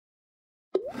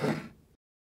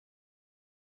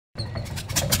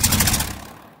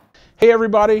Hey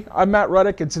everybody, I'm Matt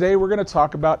Ruddick, and today we're going to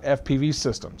talk about FPV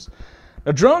systems.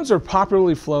 Now, drones are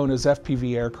popularly flown as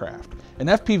FPV aircraft, and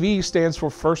FPV stands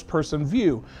for first person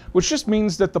view, which just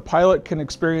means that the pilot can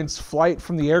experience flight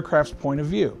from the aircraft's point of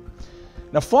view.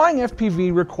 Now, flying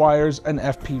FPV requires an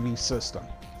FPV system.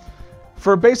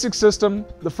 For a basic system,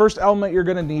 the first element you're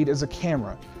going to need is a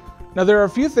camera. Now, there are a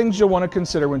few things you'll want to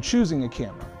consider when choosing a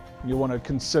camera. You'll want to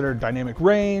consider dynamic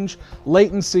range,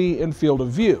 latency, and field of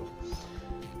view.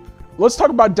 Let's talk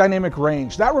about dynamic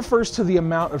range. That refers to the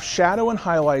amount of shadow and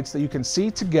highlights that you can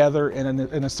see together in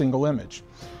a single image.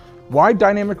 Why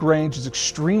dynamic range is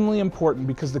extremely important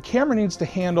because the camera needs to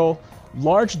handle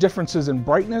large differences in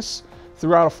brightness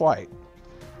throughout a flight.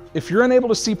 If you're unable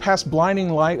to see past blinding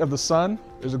light of the sun,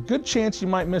 there's a good chance you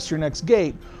might miss your next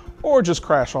gate or just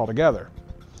crash altogether.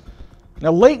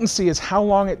 Now, latency is how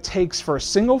long it takes for a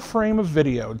single frame of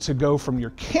video to go from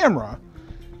your camera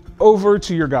over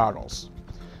to your goggles.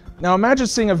 Now, imagine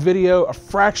seeing a video a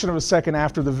fraction of a second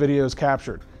after the video is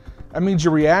captured. That means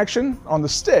your reaction on the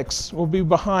sticks will be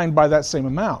behind by that same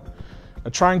amount. Now,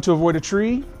 trying to avoid a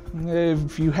tree,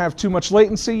 if you have too much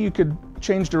latency, you could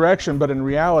change direction, but in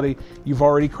reality, you've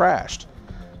already crashed.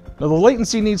 Now, the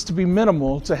latency needs to be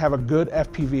minimal to have a good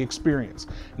FPV experience,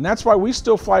 and that's why we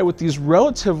still fly with these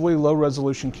relatively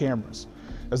low-resolution cameras,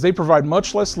 as they provide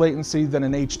much less latency than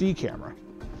an HD camera.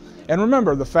 And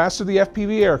remember, the faster the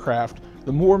FPV aircraft,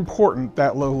 the more important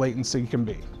that low latency can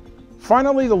be.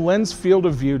 Finally, the lens field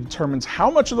of view determines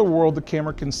how much of the world the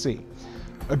camera can see.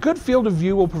 A good field of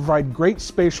view will provide great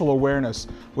spatial awareness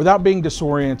without being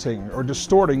disorienting or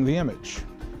distorting the image.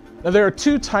 Now, there are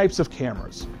two types of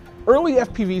cameras. Early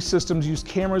FPV systems used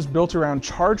cameras built around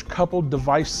charge-coupled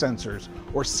device sensors,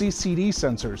 or CCD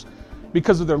sensors,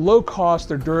 because of their low cost,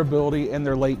 their durability, and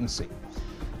their latency.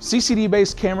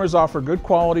 CCD-based cameras offer good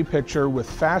quality picture with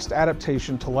fast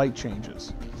adaptation to light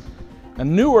changes.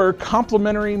 And newer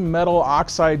complementary metal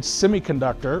oxide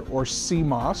semiconductor, or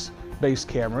CMOS-based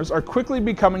cameras are quickly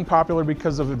becoming popular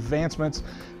because of advancements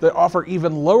that offer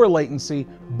even lower latency,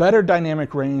 better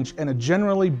dynamic range, and a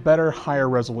generally better, higher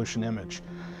resolution image.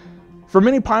 For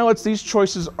many pilots, these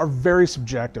choices are very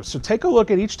subjective, so take a look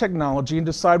at each technology and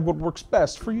decide what works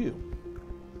best for you.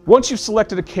 Once you've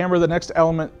selected a camera, the next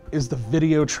element is the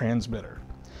video transmitter.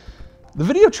 The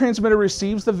video transmitter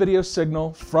receives the video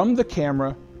signal from the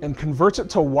camera and converts it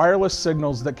to wireless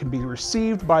signals that can be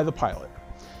received by the pilot.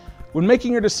 When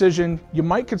making your decision, you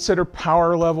might consider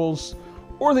power levels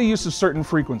or the use of certain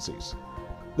frequencies.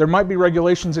 There might be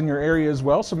regulations in your area as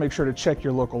well, so make sure to check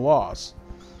your local laws.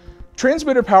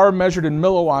 Transmitter power measured in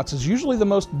milliwatts is usually the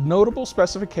most notable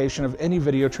specification of any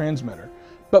video transmitter.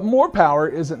 But more power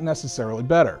isn't necessarily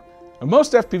better. And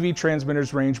most FPV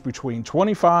transmitters range between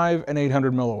 25 and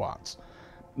 800 milliwatts.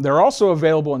 They're also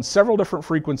available in several different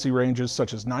frequency ranges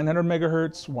such as 900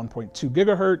 megahertz, 1.2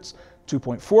 gigahertz,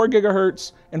 2.4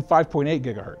 gigahertz, and 5.8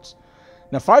 gigahertz.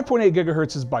 Now, 5.8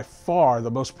 gigahertz is by far the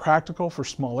most practical for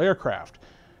small aircraft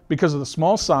because of the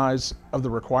small size of the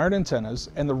required antennas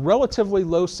and the relatively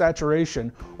low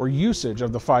saturation or usage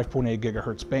of the 5.8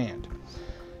 gigahertz band.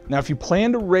 Now, if you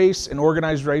plan to race and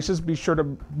organize races, be sure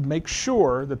to make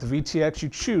sure that the VTX you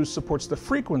choose supports the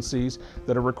frequencies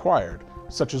that are required,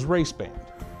 such as race band.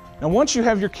 Now, once you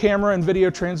have your camera and video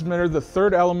transmitter, the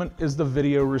third element is the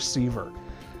video receiver.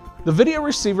 The video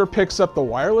receiver picks up the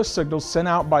wireless signals sent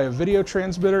out by a video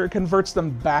transmitter and converts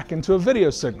them back into a video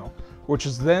signal, which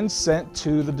is then sent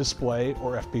to the display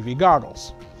or FPV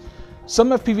goggles.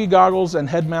 Some FPV goggles and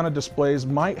head-mounted displays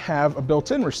might have a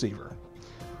built-in receiver.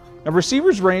 Now,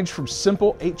 receivers range from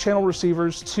simple 8-channel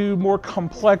receivers to more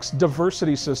complex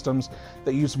diversity systems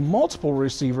that use multiple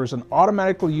receivers and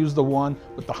automatically use the one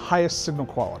with the highest signal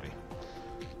quality.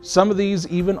 Some of these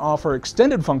even offer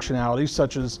extended functionalities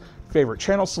such as favorite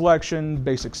channel selection,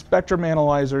 basic spectrum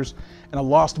analyzers, and a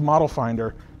lost model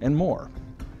finder, and more.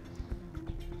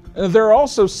 There are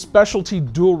also specialty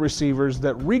dual receivers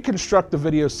that reconstruct the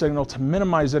video signal to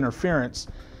minimize interference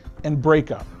and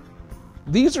breakup.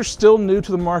 These are still new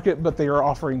to the market, but they are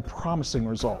offering promising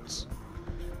results.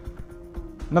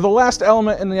 Now, the last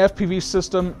element in the FPV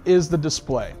system is the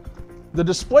display. The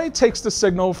display takes the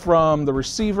signal from the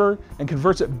receiver and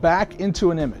converts it back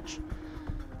into an image.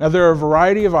 Now, there are a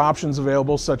variety of options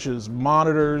available, such as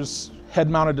monitors,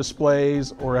 head-mounted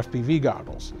displays, or FPV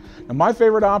goggles. Now, my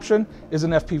favorite option is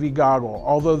an FPV goggle,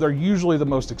 although they're usually the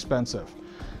most expensive.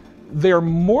 They are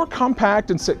more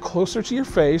compact and sit closer to your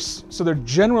face, so they're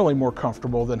generally more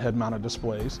comfortable than head-mounted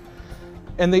displays.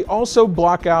 And they also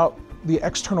block out the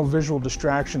external visual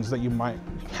distractions that you might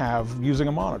have using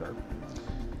a monitor.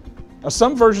 Now,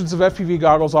 some versions of FPV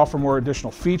goggles offer more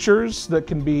additional features that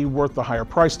can be worth the higher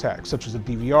price tag, such as a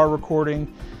DVR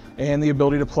recording and the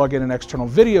ability to plug in an external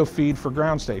video feed for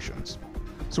ground stations.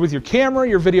 So with your camera,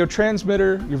 your video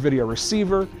transmitter, your video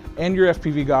receiver, and your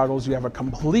FPV goggles, you have a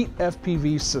complete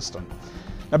FPV system.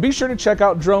 Now be sure to check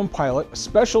out Drone Pilot, a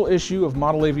special issue of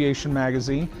Model Aviation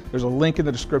magazine. There's a link in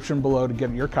the description below to get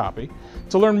your copy,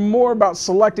 to learn more about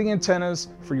selecting antennas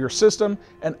for your system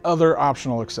and other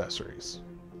optional accessories.